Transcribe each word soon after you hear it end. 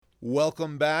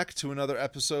Welcome back to another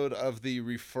episode of the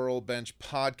Referral Bench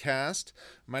podcast.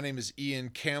 My name is Ian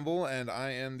Campbell, and I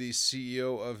am the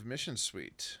CEO of Mission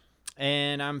Suite.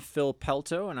 And I'm Phil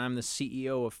Pelto, and I'm the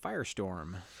CEO of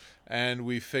Firestorm. And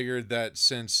we figured that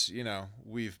since,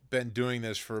 we've been doing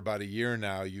this for about a year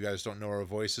now, you guys don't know our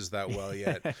voices that well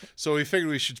yet. So we figured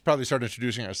we should probably start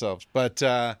introducing ourselves. But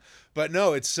no,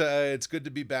 it's good to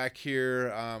be back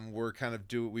here.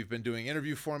 We've been doing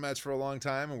interview formats for a long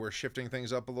time, and we're shifting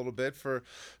things up a little bit for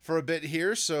a bit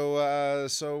here.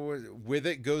 So with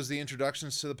it goes the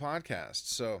introductions to the podcast.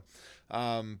 So,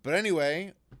 but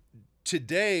anyway,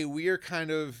 today we are kind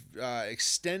of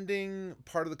extending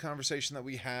part of the conversation that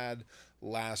we had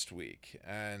last week,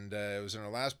 and it was in our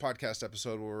last podcast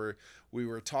episode where we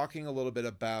were talking a little bit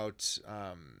about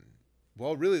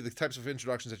really the types of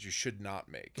introductions that you should not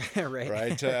make.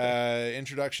 right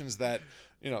introductions that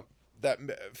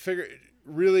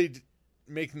really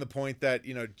making the point that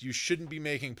you shouldn't be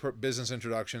making business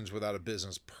introductions without a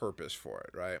business purpose for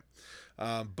it, right?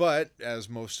 But as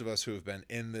most of us who have been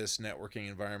in this networking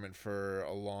environment for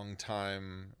a long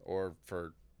time, or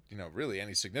for really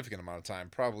any significant amount of time,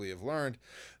 probably have learned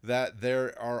that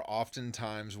there are often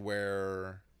times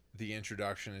where the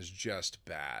introduction is just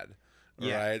bad.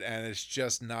 Yeah. Right. And it's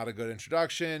just not a good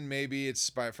introduction. Maybe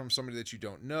it's from somebody that you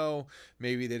don't know.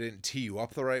 Maybe they didn't tee you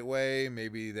up the right way.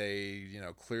 Maybe they,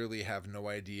 clearly have no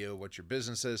idea what your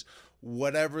business is.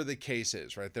 Whatever the case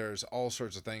is, right? There's all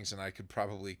sorts of things, and I could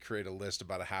probably create a list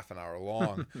about a half an hour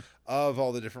long of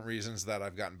all the different reasons that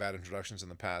I've gotten bad introductions in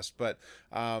the past. But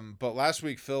last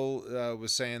week, Phil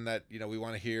was saying that, we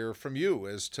want to hear from you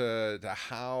as to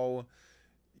how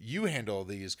you handle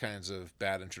these kinds of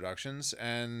bad introductions,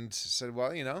 and said,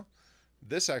 well,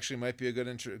 this actually might be a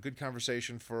good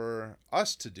conversation for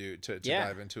us to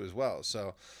dive into as well.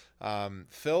 So,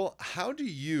 Phil, how do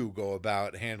you go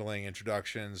about handling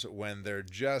introductions when they're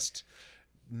just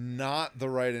not the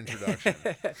right introduction?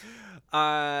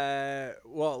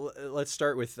 Well, let's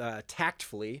start with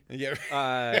tactfully. Yeah.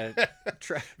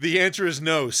 The answer is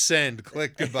no. Send.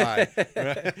 Click. Goodbye.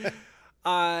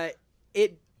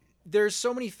 There's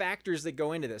so many factors that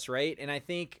go into this, right? And I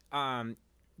think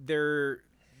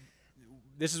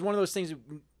this is one of those things that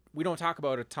we don't talk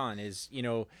about a ton is,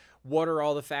 what are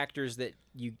all the factors that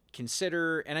you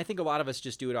consider? And I think a lot of us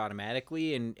just do it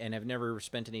automatically and have never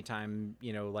spent any time,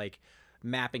 like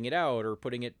mapping it out or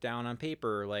putting it down on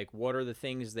paper. Like, what are the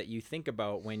things that you think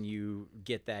about when you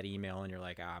get that email and you're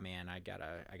like, man, I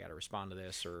gotta respond to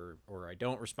this, or I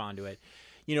don't respond to it.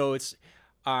 It's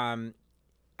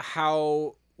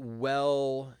how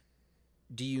well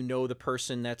do you know the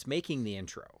person that's making the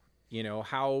intro?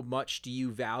 How much do you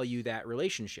value that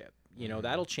relationship?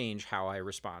 That'll change how I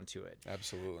respond to it.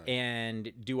 Absolutely.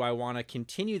 And do I want to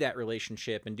continue that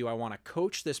relationship? And do I want to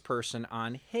coach this person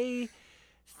on, hey,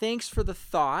 thanks for the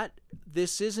thought.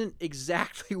 This isn't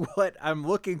exactly what I'm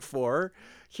looking for.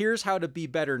 Here's how to be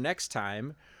better next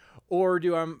time. Or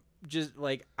do I'm just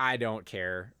like, I don't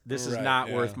care. This is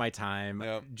not worth my time.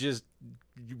 Yep. Just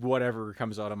whatever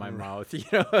comes out of my mouth,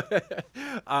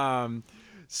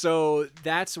 So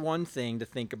that's one thing to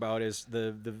think about, is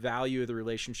the value of the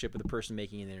relationship with the person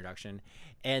making an introduction.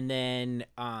 And then,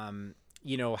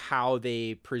 how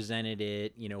they presented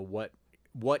it,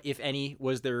 what, if any,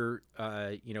 was their,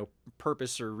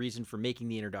 purpose or reason for making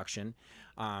the introduction.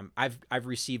 I've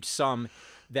received some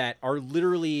that are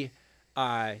literally,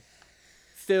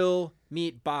 Phil,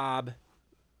 meet Bob,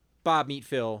 Bob, meet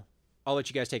Phil. I'll let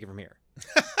you guys take it from here.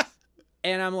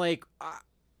 And I'm like,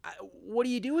 what do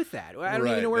you do with that? I don't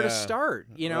even know where to start,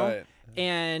 Right.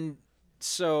 And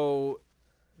so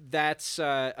that's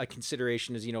a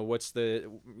consideration is, what's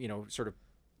the, sort of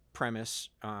premise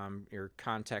or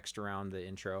context around the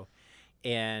intro.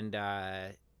 And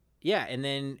and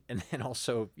then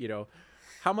also,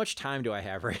 how much time do I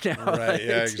have right now? Right.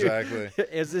 Yeah, exactly.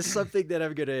 Is this something that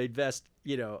I'm going to invest,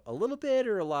 a little bit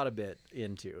or a lot of bit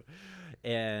into?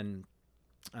 And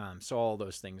so all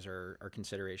those things are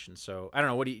considerations. So I don't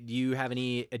know. Do you have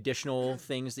any additional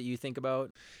things that you think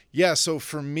about? Yeah. So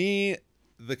for me,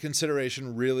 the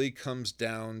consideration really comes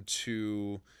down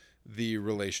to the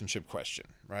relationship question,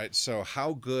 right? So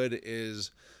how good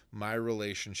is my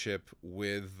relationship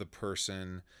with the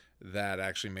person that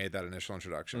actually made that initial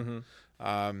introduction?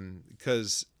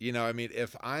 Because,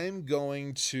 if I'm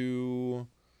going to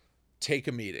take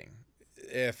a meeting,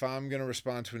 if I'm going to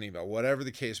respond to an email, whatever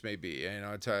the case may be,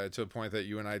 to a point that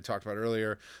you and I talked about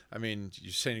earlier, I mean,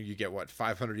 you're saying you get, what,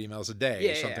 500 emails a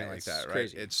day or something like that, right?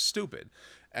 Crazy. It's stupid.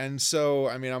 And so,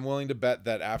 I mean, I'm willing to bet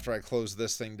that after I close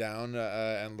this thing down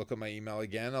and look at my email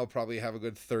again, I'll probably have a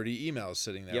good 30 emails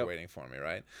sitting there waiting for me,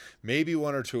 right? Maybe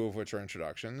one or two of which are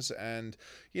introductions. And,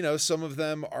 some of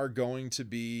them are going to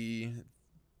be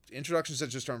introductions that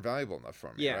just aren't valuable enough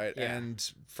for me, right? Yeah.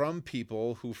 And from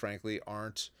people who, frankly,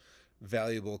 aren't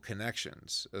valuable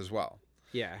connections as well.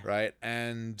 Yeah. Right.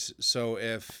 And so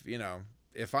if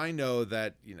I know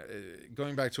that,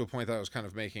 going back to a point that I was kind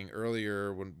of making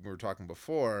earlier when we were talking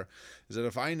before, is that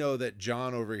if I know that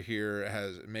John over here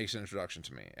makes an introduction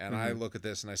to me and I look at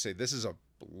this and I say, this is a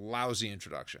lousy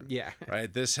introduction. Yeah.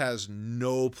 Right. This has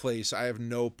no place. I have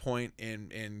no point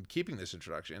in keeping this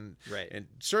introduction and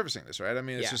servicing this. Right. I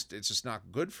mean, it's just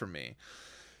not good for me.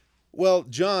 Well,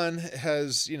 John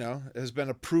has been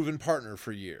a proven partner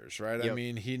for years, right? Yep. I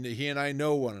mean, he and I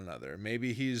know one another.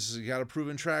 Maybe he's got a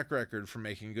proven track record for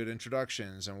making good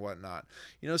introductions and whatnot.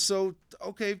 So,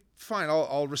 okay, fine.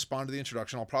 I'll respond to the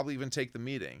introduction. I'll probably even take the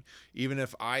meeting, even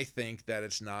if I think that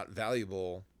it's not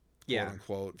valuable, quote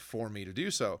unquote, for me to do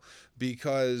so,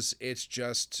 because it's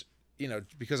just,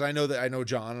 because I know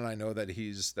John and I know that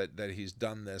he's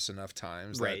done this enough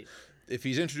times. Right. That if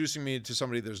he's introducing me to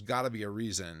somebody, there's got to be a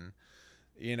reason.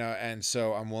 And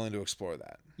so I'm willing to explore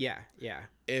that. Yeah.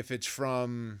 If it's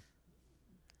from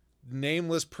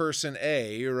nameless person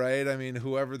A, right? I mean,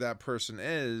 whoever that person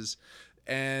is,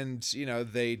 and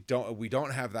we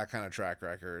don't have that kind of track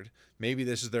record. Maybe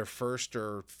this is their first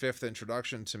or fifth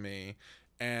introduction to me,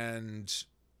 and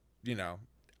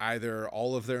either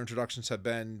all of their introductions have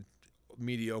been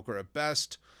mediocre at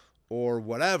best or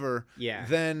whatever,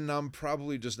 then I'm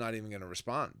probably just not even going to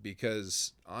respond,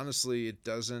 because honestly, it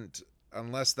doesn't,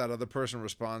 unless that other person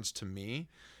responds to me,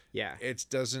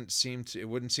 it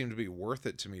wouldn't seem to be worth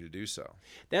it to me to do so.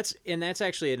 That's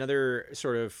actually another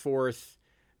sort of fourth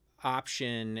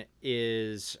option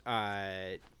is,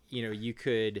 you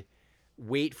could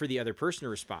wait for the other person to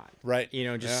respond, right?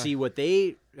 See what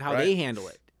how they handle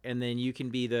it. And then you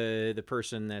can be the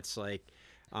person that's like,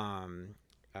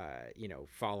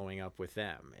 following up with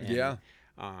them. And,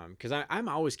 because I'm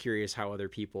always curious how other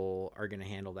people are going to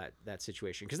handle that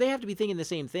situation, because they have to be thinking the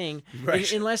same thing,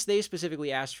 right? Unless they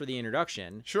specifically asked for the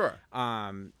introduction. Sure.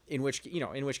 In which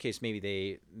case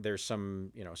maybe there's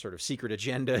some sort of secret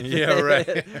agenda. Yeah.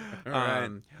 Right. Right.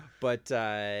 But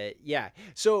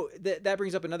so that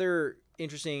brings up another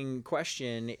interesting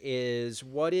question: is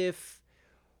what if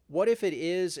it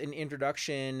is an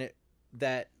introduction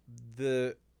that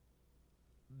the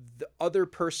other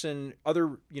person,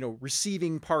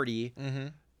 receiving party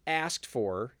asked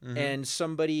for, and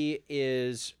somebody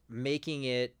is making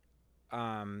it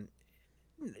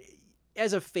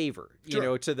as a favor,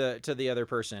 to the other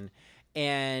person,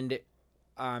 and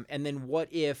then what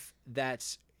if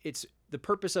it's the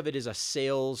purpose of it is a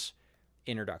sales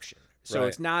introduction. So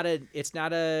it's not a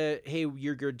hey,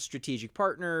 you're good strategic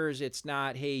partners. It's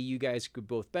not, hey, you guys could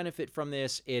both benefit from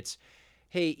this. It's,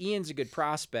 hey, Ian's a good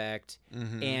prospect,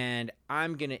 and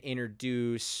I'm going to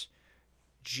introduce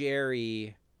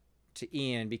Jerry to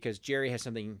Ian because Jerry has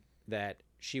something that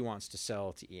she wants to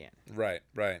sell to Ian. Right.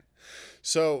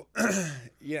 So,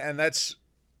 and that's,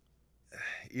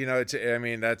 that's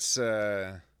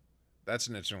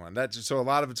an interesting one. So a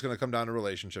lot of it's going to come down to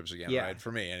relationships again, right?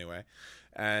 For me anyway.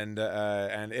 And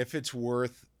if it's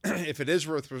worth, if it is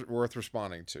worth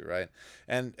responding to, right?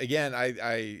 And again,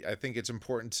 I think it's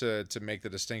important to make the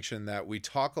distinction that we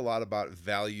talk a lot about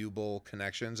valuable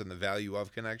connections and the value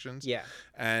of connections. Yeah.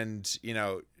 And,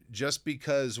 just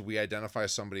because we identify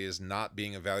somebody as not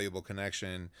being a valuable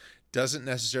connection doesn't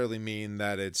necessarily mean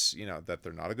that it's, that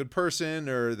they're not a good person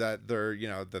or that they're,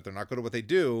 that they're not good at what they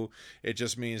do. It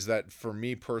just means that for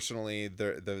me personally,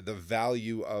 the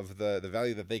value of the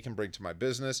value that they can bring to my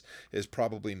business is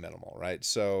probably minimal, right?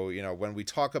 So, when we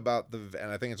talk about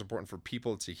and I think it's important for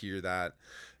people to hear that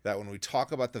when we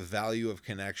talk about the value of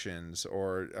connections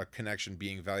or a connection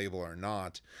being valuable or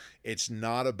not, it's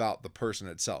not about the person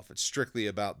itself. It's strictly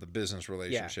about the business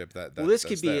relationship. Well, this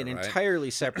could be an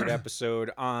entirely separate episode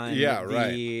on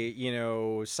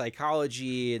the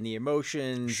psychology and the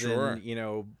emotions and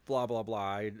blah blah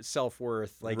blah,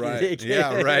 self-worth, right.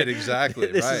 Right, exactly.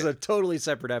 This is a totally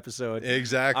separate episode.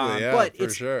 Exactly.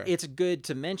 But sure. It's good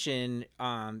to mention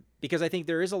because I think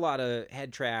there is a lot of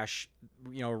head trash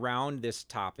around this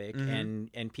topic,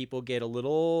 and people get a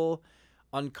little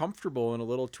uncomfortable and a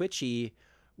little twitchy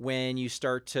when you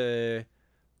start to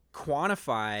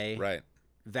quantify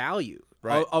value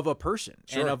of a person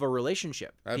and of a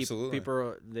relationship. Absolutely.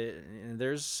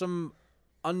 There's some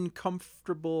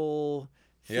uncomfortable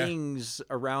things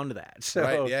around that. So,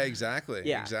 right. Yeah, exactly.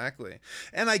 Yeah. Exactly.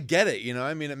 And I get it.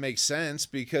 I mean, it makes sense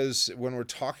because when we're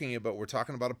talking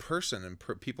about a person, and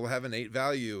people have innate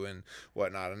value and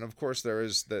whatnot. And of course there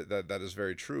is that is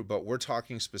very true, but we're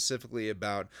talking specifically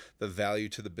about the value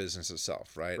to the business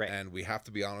itself. Right. Right. And we have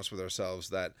to be honest with ourselves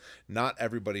that not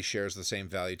everybody shares the same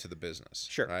value to the business.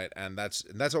 Sure. Right. And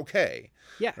that's okay.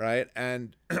 Yeah. Right.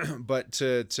 And, but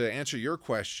to answer your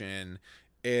question,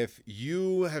 if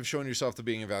you have shown yourself to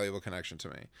being a valuable connection to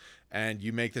me and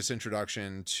you make this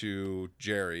introduction to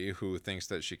Jerry, who thinks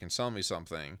that she can sell me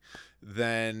something,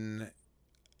 then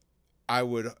I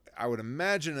would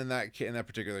imagine in that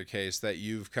particular case that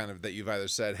you've either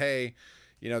said, hey,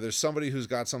 there's somebody who's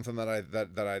got something that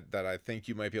I think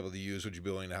you might be able to use. Would you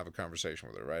be willing to have a conversation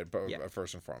with her, right? But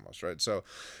first and foremost, right? So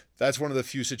that's one of the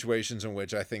few situations in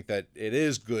which I think that it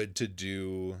is good to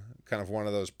do kind of one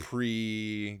of those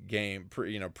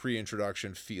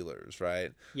pre-introduction feelers,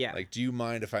 right? Yeah. Like, do you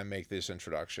mind if I make this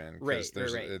introduction? Right.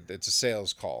 It's a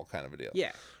sales call kind of a deal.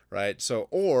 Yeah. Right. So,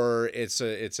 or it's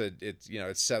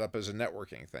set up as a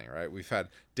networking thing, right? We've had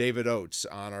David Oates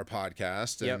on our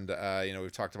podcast, and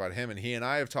we've talked about him, and he and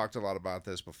I have talked a lot about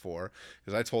this before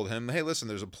because I told him, hey, listen,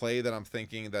 there's a play that I'm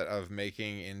thinking of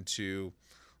making into,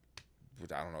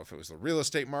 I don't know if it was the real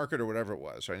estate market or whatever it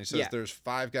was, right? And he says, there's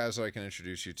 5 guys that I can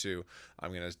introduce you to.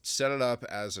 I'm going to set it up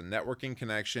as a networking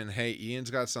connection. Hey, Ian's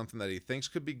got something that he thinks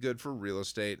could be good for real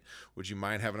estate. Would you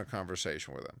mind having a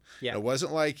conversation with him? Yeah. It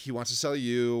wasn't like he wants to sell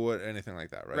you or anything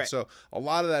like that, right? So a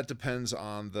lot of that depends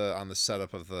on the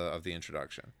setup of the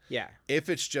introduction. Yeah. If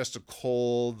it's just a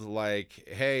cold, like,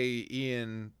 hey,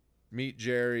 Ian, meet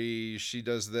Jerry, she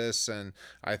does this, and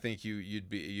I think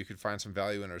you could find some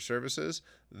value in her services,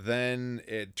 then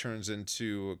it turns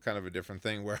into kind of a different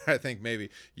thing where I think maybe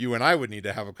you and I would need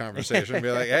to have a conversation and be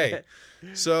like, hey,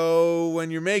 so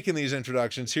when you're making these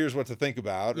introductions, here's what to think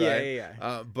about, right?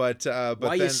 Yeah. But why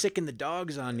are you sicking the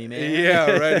dogs on me, man?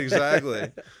 Yeah, right,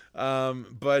 exactly. So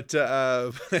I'm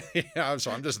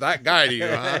just that guy to you,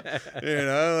 huh?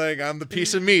 Like I'm the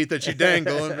piece of meat that you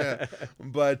dangle.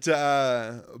 But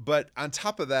on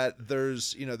top of that,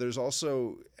 there's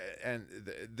also, and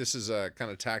this is a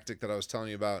kind of tactic that I was telling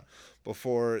you about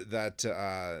before that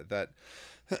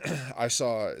I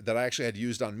saw that I actually had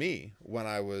used on me when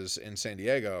I was in San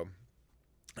Diego,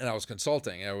 and I was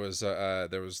consulting. There was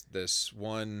this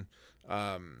one.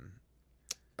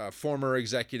 Former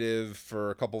executive for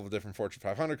a couple of different Fortune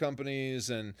 500 companies,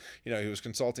 and he was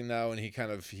consulting now, and he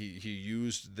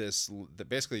used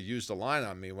used a line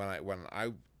on me when I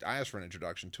asked for an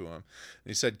introduction to him, and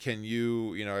he said, "Can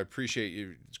you I appreciate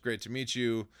you. It's great to meet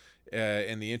you.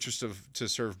 In the interest to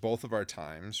serve both of our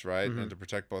times, right, and to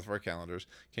protect both of our calendars,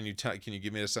 can you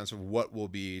give me a sense of what we'll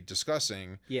be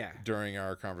discussing during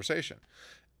our conversation?"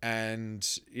 And,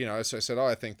 so I said,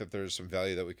 I think that there's some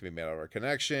value that we can be made out of our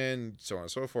connection, so on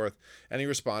and so forth. And he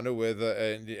responded with, but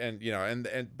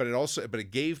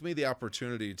it gave me the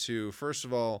opportunity to, first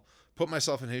of all, put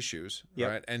myself in his shoes,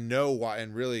 right? And know why,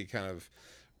 and really kind of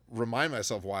remind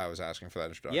myself why I was asking for that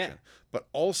introduction. But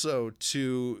also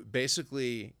to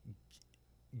basically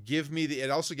it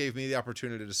also gave me the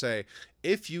opportunity to say,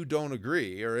 if you don't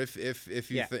agree, or if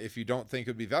you don't think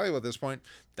it would be valuable at this point,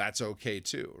 that's okay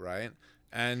too, right?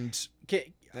 And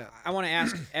I want to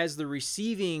ask, as the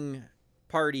receiving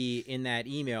party in that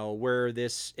email where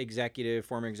this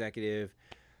former executive,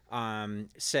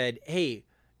 said, hey,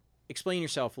 explain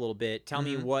yourself a little bit. Tell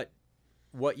me what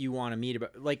you want to meet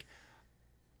about. Like,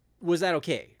 was that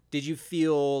okay? Did you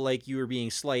feel like you were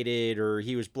being slighted, or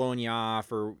he was blowing you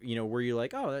off, or were you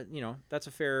like, oh, that's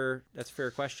a fair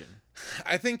question?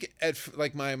 I think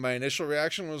my initial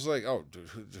reaction was like, oh, dude,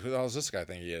 who the hell does this guy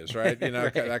think he is, right?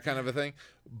 Right. That kind of a thing.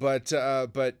 But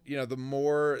the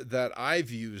more that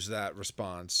I've used that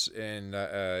response in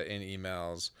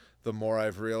emails, the more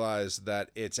I've realized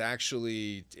that it's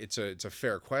actually it's a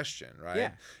fair question, right?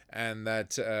 Yeah. And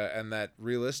that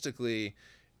realistically,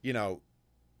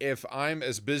 if I'm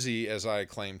as busy as I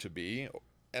claim to be,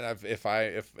 and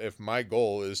if my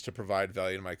goal is to provide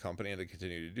value to my company and to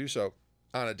continue to do so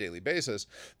on a daily basis,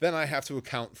 then I have to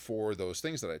account for those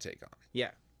things that I take on. Yeah.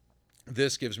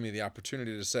 This gives me the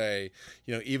opportunity to say,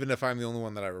 even if I'm the only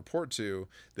one that I report to,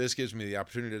 this gives me the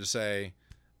opportunity to say,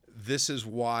 this is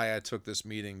why I took this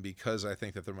meeting, because I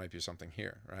think that there might be something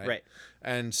here, right? Right.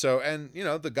 And so,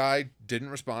 the guy didn't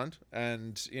respond,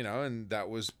 and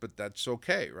but that's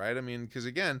okay, right? I mean, because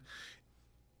again,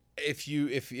 if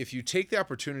you take the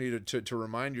opportunity to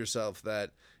remind yourself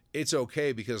that it's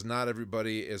okay, because not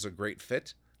everybody is a great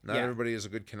fit, not everybody is a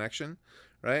good connection,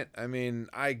 right? I mean,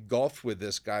 I golfed with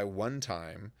this guy one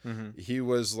time. Mm-hmm. He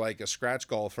was like a scratch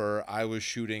golfer. I was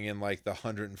shooting in like the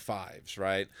 105s,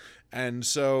 right? And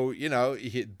so,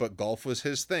 but golf was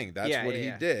his thing. That's Yeah, what yeah, he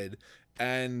yeah. did.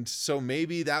 And so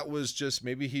maybe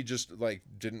maybe he just like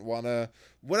didn't want to,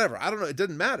 whatever. I don't know. It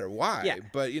didn't matter why, Yeah.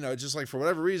 but just like for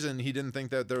whatever reason, he didn't think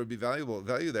that there would be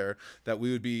value there, that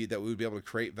we would be able to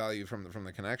create value from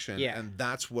the connection. Yeah. And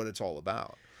that's what it's all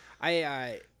about.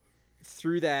 I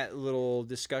through that little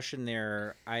discussion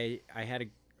there, I had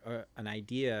an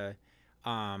idea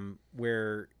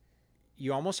where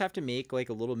you almost have to make like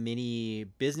a little mini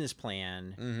business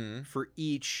plan Mm-hmm. for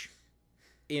each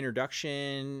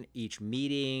introduction, each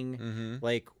meeting. Mm-hmm.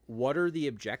 Like, what are the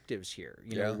objectives here?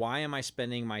 Yeah. Why am I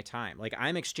spending my time? Like,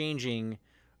 I'm exchanging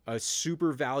a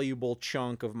super valuable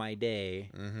chunk of my day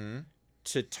Mm-hmm.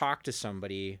 to talk to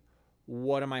somebody.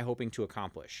 What am I hoping to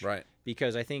accomplish? Right.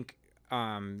 Because I think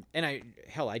and I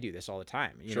do this all the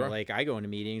time. Sure. Like I go into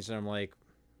meetings and I'm like,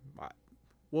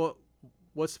 well,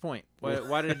 what's the point?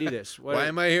 Why did I do this? Why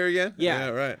am I here again? Yeah.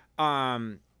 Right.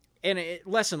 And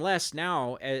less and less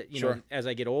now, Sure. as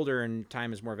I get older and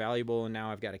time is more valuable, and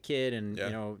now I've got a kid, and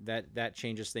Yeah. that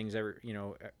changes things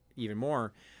even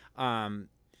more.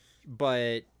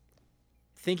 But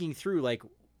thinking through, like,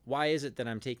 why is it that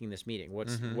I'm taking this meeting?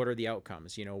 Mm-hmm. What are the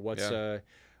outcomes?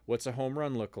 What's a home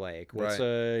run look like? What's Right.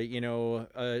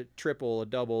 a triple, a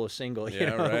double, a single?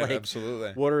 Yeah. Right. Like,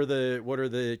 Absolutely. what are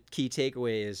the key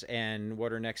takeaways, and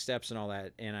what are next steps and all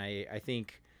that? And I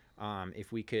think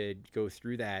if we could go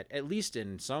through that, at least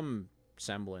in some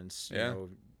semblance, Yeah.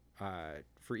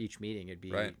 for each meeting, it'd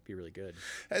be Right. be really good.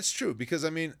 That's true, because I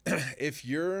mean, if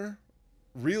you're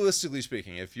realistically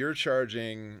speaking, if you're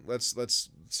charging, let's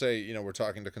say, we're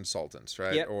talking to consultants,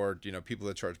 right? Yep. Or people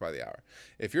that charge by the hour.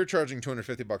 If you're charging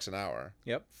 $250 an hour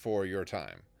Yep. for your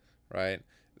time, right?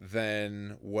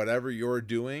 Then whatever you're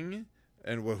doing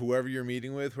and whoever you're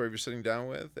meeting with, whoever you're sitting down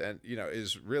with, and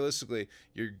is realistically,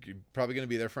 you're probably going to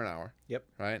be there for an hour. Yep.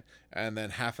 Right. And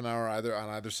then half an hour on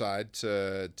either side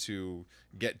to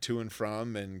get to and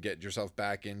from and get yourself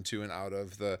back into and out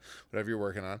of the whatever you're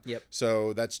working on. Yep.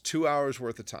 So that's 2 hours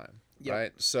worth of time. Yep.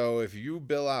 Right. So if you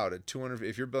bill out at 200,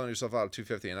 if you're billing yourself out at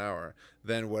 $250 an hour,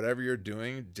 then whatever you're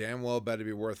doing damn well better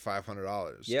be worth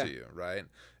 $500 Yeah. to you. Right.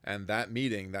 And that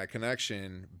meeting, that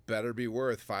connection better be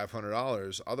worth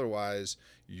 $500. Otherwise,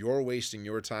 you're wasting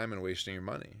your time and wasting your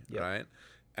money. Yep. Right.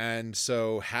 And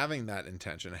so having that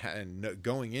intention and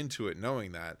going into it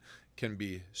knowing that can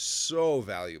be so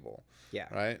valuable.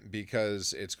 Yeah. Right.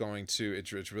 Because it's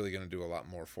really going to do a lot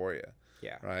more for you.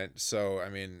 Yeah. Right. So, I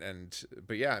mean,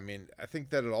 but yeah, I mean, I think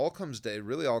that it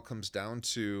really all comes down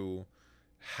to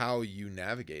how you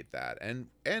navigate that and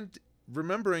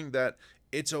remembering that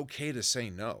it's okay to say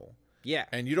no. Yeah.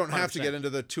 And you don't have to 100%. get into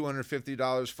the $250,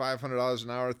 $500 an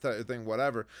hour thing,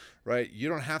 whatever, right? You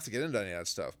don't have to get into any of that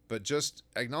stuff, but just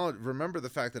remember the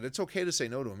fact that it's okay to say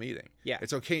no to a meeting. Yeah.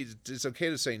 It's okay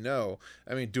to say no.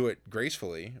 I mean, do it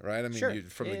gracefully, right? I mean, Sure.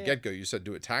 from the Yeah. get-go, you said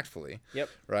do it tactfully. Yep.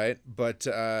 Right? But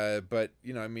I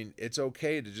mean, it's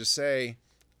okay to just say,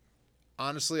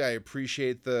 honestly, I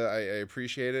appreciate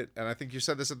it, and I think you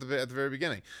said this at the very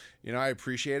beginning. I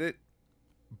appreciate it.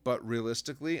 But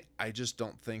realistically, I just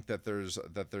don't think that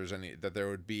there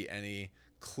would be any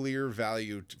clear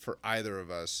value for either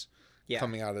of us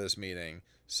coming out of this meeting.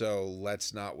 So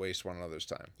let's not waste one another's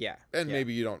time. Yeah. And Yeah.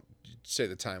 maybe you don't say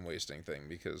the time wasting thing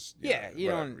because You whatever.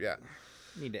 don't Yeah.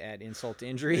 need to add insult to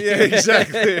injury. Yeah,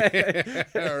 exactly.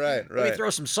 All right. Let me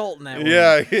throw some salt in that one.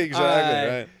 Yeah,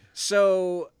 exactly. Right.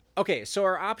 So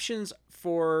our options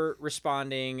for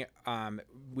responding,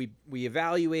 we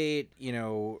evaluate,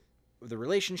 the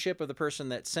relationship of the person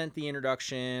that sent the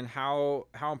introduction. How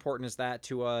important is that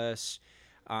to us?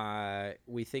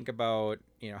 We think about,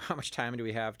 how much time do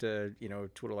we have to,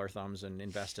 twiddle our thumbs and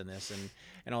invest in this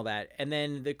and all that. And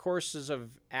then the courses of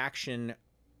action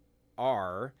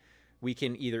are, we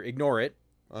can either ignore it,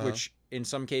 which in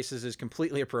some cases is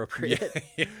completely appropriate.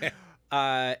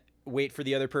 Yeah. Wait for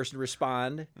the other person to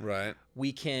respond. Right.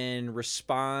 We can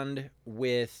respond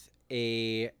with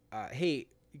a, hey,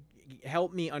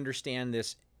 help me understand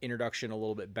this introduction a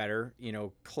little bit better,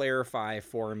 clarify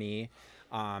for me.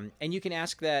 And you can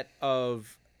ask that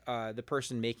of the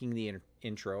person making the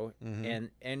intro, Mm-hmm.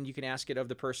 and you can ask it of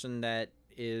the person that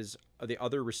is the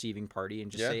other receiving party,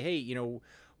 and just Yeah. say, hey,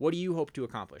 what do you hope to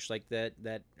accomplish? Like that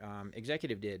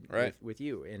executive did Right. with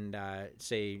you, and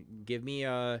say, give me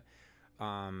a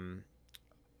kind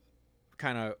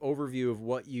of overview of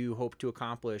what you hope to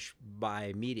accomplish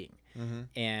by meeting. Mm-hmm.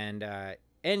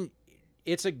 And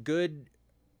it's a good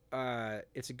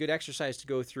it's a good exercise to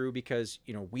go through because,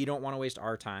 you know, we don't want to waste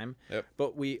our time, Yep.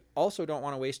 but we also don't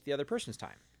want to waste the other person's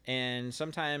time. And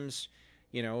sometimes,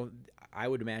 you know, I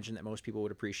would imagine that most people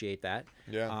would appreciate that.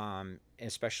 Yeah.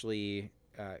 Especially,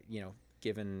 you know,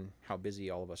 given how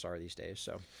busy all of us are these days.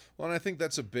 So, Well, and I think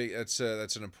that's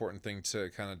that's an important thing to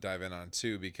kind of dive in on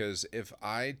too, because if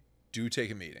I do take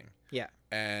a meeting, yeah,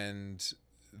 and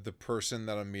the person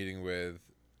that I'm meeting with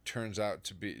turns out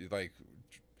to be like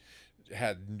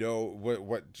had no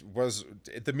what was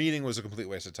the meeting was a complete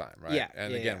waste of time, right? Yeah.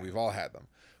 And yeah, again, yeah. we've all had them.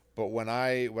 But when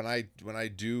I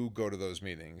do go to those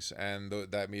meetings and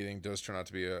that meeting does turn out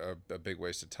to be a big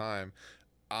waste of time,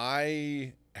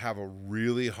 I have a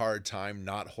really hard time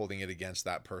not holding it against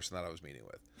that person that I was meeting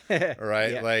with.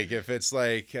 Right? Yeah. Like if it's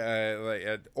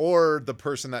or the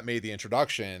person that made the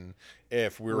introduction,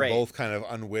 if we were Right. both kind of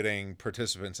unwitting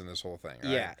participants in this whole thing,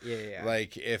 right? Yeah.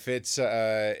 Like if the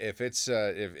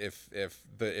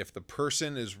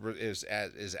person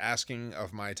is asking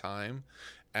of my time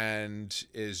and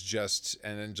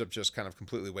ends up just kind of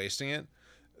completely wasting it,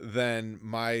 then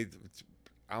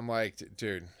I'm like,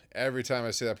 dude, every time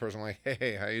I see that person, I'm like,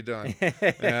 hey, how you doing?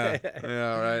 Yeah,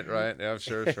 right. Yeah,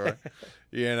 sure.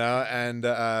 You know, and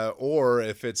or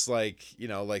if it's like, you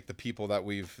know, like the people that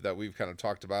we've kind of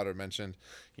talked about or mentioned,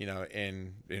 you know,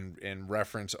 in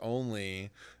reference only,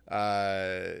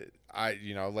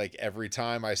 you know, like every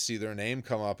time I see their name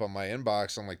come up on my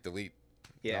inbox, I'm like, delete.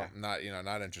 Yeah. No,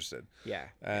 not interested. Yeah.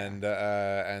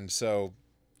 And so,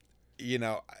 you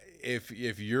know,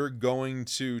 if you're going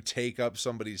to take up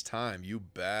somebody's time, you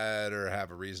better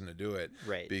have a reason to do it,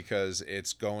 Right. because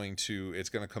it's going to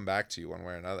come back to you one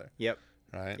way or another. Yep.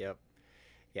 Right. Yep.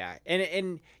 Yeah.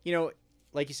 And you know,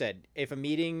 like you said, if a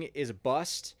meeting is a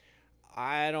bust,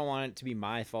 I don't want it to be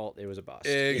my fault it was a bust.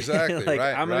 Exactly. Like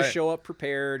right. I'm gonna show up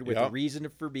prepared with a Yep. reason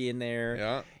for being there.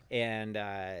 Yeah.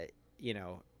 And you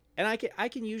know, and I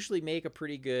can usually make a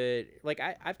pretty good, like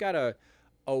I've got a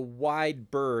wide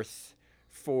berth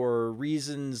for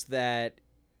reasons that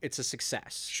it's a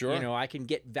success. Sure. You know, I can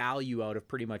get value out of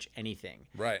pretty much anything.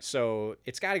 Right. So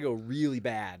it's got to go really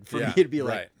bad for Yeah, me to be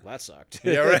like, right. well, that sucked.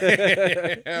 Yeah.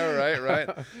 Right. Yeah. Right.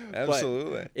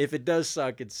 Absolutely. But if it does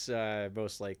suck, it's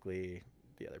most likely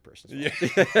the other person's Yeah.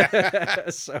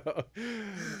 fault. So,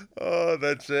 Oh,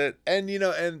 that's it. And you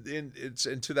know, and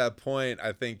to that point,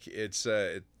 I think it's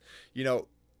you know,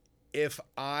 if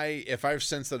I've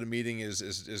sensed that a meeting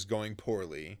is going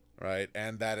poorly, right,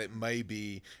 and that it may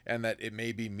be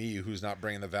me who's not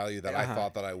bringing the value that I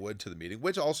thought that I would to the meeting,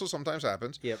 which also sometimes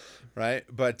happens. Yep. Right.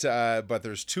 But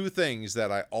there's two things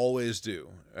that I always do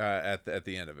at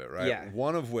the end of it. Right. Yeah.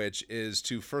 One of which is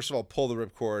to, first of all, pull the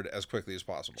ripcord as quickly as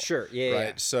possible. Sure. Yeah. Right.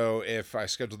 Yeah. So if I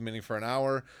schedule the meeting for an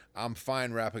hour, I'm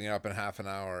fine wrapping it up in half an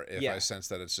hour if Yeah. I sense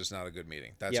that it's just not a good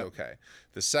meeting. That's Yep. okay.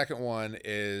 The second one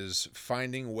is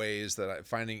finding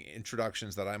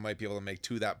introductions that I might be able to make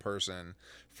to that person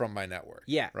from my network.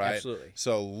 Yeah, right? absolutely.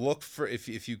 So look for,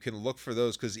 if you can look for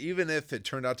those, because even if it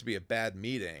turned out to be a bad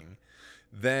meeting,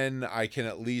 then I can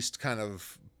at least kind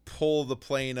of pull the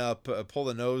plane up, pull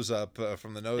the nose up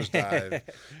from the nosedive,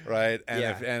 right? And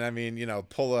Yeah. and I mean, you know,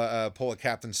 pull a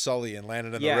Captain Sully and land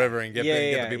it in Yeah. the river and get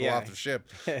Yeah, the people yeah. off the ship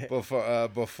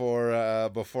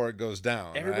before it goes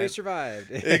down. Everybody right?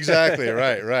 survived. Exactly.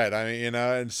 Right. I mean, you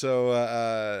know, and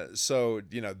so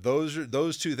you know,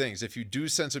 those two things. If you do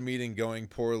sense a meeting going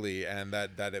poorly and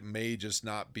that it may just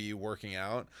not be working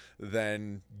out,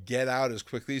 then get out as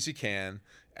quickly as you can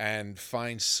and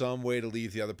find some way to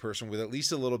leave the other person with at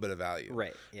least a little bit of value.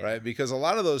 Right. Yeah. Right. Because a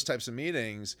lot of those types of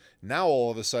meetings now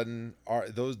all of a sudden are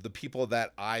the people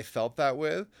that I felt that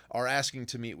with are asking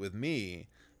to meet with me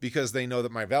because they know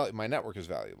that my network is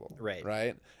valuable. Right.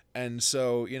 Right. And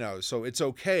so, you know, so it's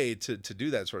okay to do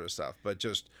that sort of stuff, but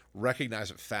just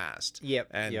recognize it fast. Yep.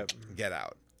 And Yep. get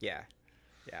out. Yeah.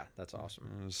 Yeah. That's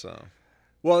awesome. So.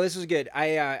 Well, this was good.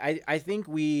 I think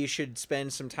we should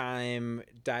spend some time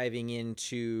diving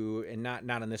into, and not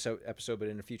on this episode, but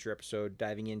in a future episode,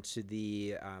 diving into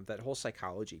the that whole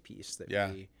psychology piece that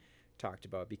we talked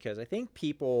about, because I think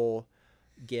people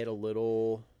get a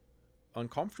little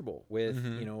uncomfortable with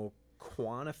you know,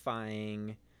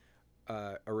 quantifying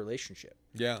a relationship.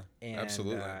 Yeah. And,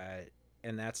 absolutely.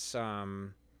 And that's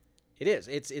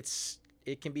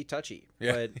it can be touchy,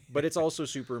 Yeah. but it's also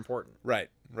super important. Right.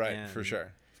 And For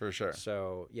sure.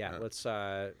 So yeah, let's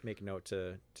make a note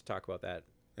to talk about that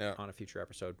on a future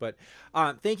episode. But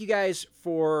thank you guys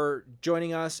for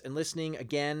joining us and listening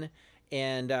again.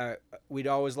 And we'd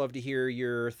always love to hear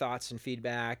your thoughts and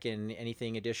feedback and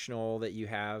anything additional that you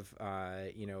have.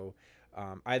 You know,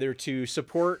 either to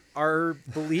support our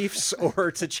beliefs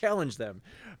or to challenge them.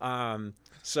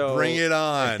 So bring it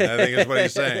on, I think is what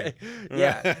he's saying.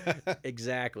 Yeah,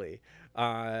 exactly.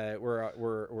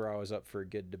 We're always up for a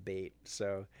good debate.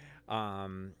 So,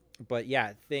 but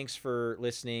yeah, thanks for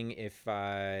listening.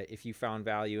 If you found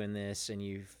value in this and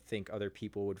you think other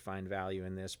people would find value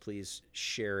in this, please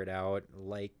share it out,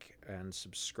 like and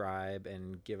subscribe,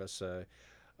 and give us a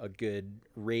good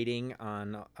rating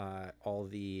on all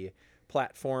the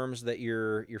platforms that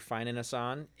you're finding us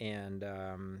on. And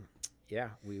yeah,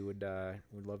 we would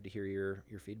love to hear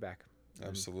your feedback.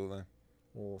 Absolutely.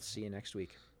 We'll see you next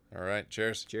week. All right.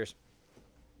 Cheers. Cheers.